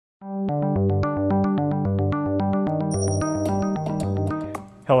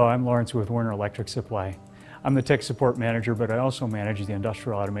Hello, I'm Lawrence with Werner Electric Supply. I'm the tech support manager, but I also manage the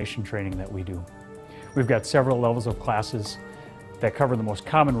industrial automation training that we do. We've got several levels of classes that cover the most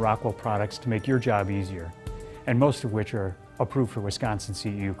common Rockwell products to make your job easier, and most of which are approved for Wisconsin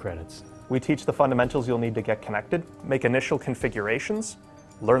CEU credits. We teach the fundamentals you'll need to get connected, make initial configurations,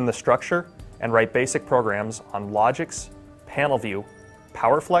 learn the structure, and write basic programs on Logix, PanelView,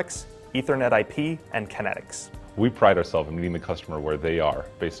 PowerFlex, Ethernet IP, and Kinetics. We pride ourselves in meeting the customer where they are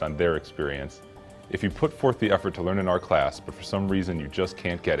based on their experience. If you put forth the effort to learn in our class, but for some reason you just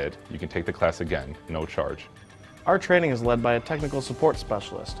can't get it, you can take the class again, no charge. Our training is led by a technical support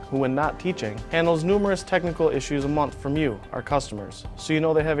specialist who, when not teaching, handles numerous technical issues a month from you, our customers, so you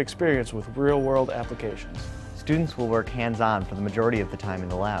know they have experience with real-world applications. Students will work hands-on for the majority of the time in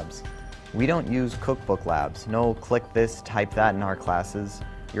the labs. We don't use cookbook labs, no click this, type that in our classes.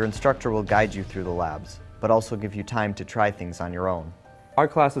 Your instructor will guide you through the labs, but also give you time to try things on your own. Our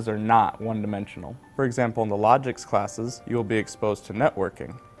classes are not one-dimensional. For example, in the Logix classes, you will be exposed to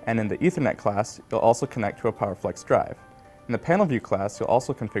networking, and in the Ethernet class, you'll also connect to a PowerFlex drive. In the PanelView class, you'll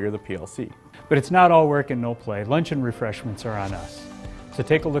also configure the PLC. But it's not all work and no play. Lunch and refreshments are on us. So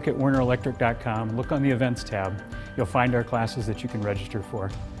take a look at wernerelectric.com, look on the Events tab. You'll find our classes that you can register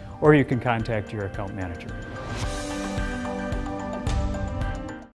for, or you can contact your account manager.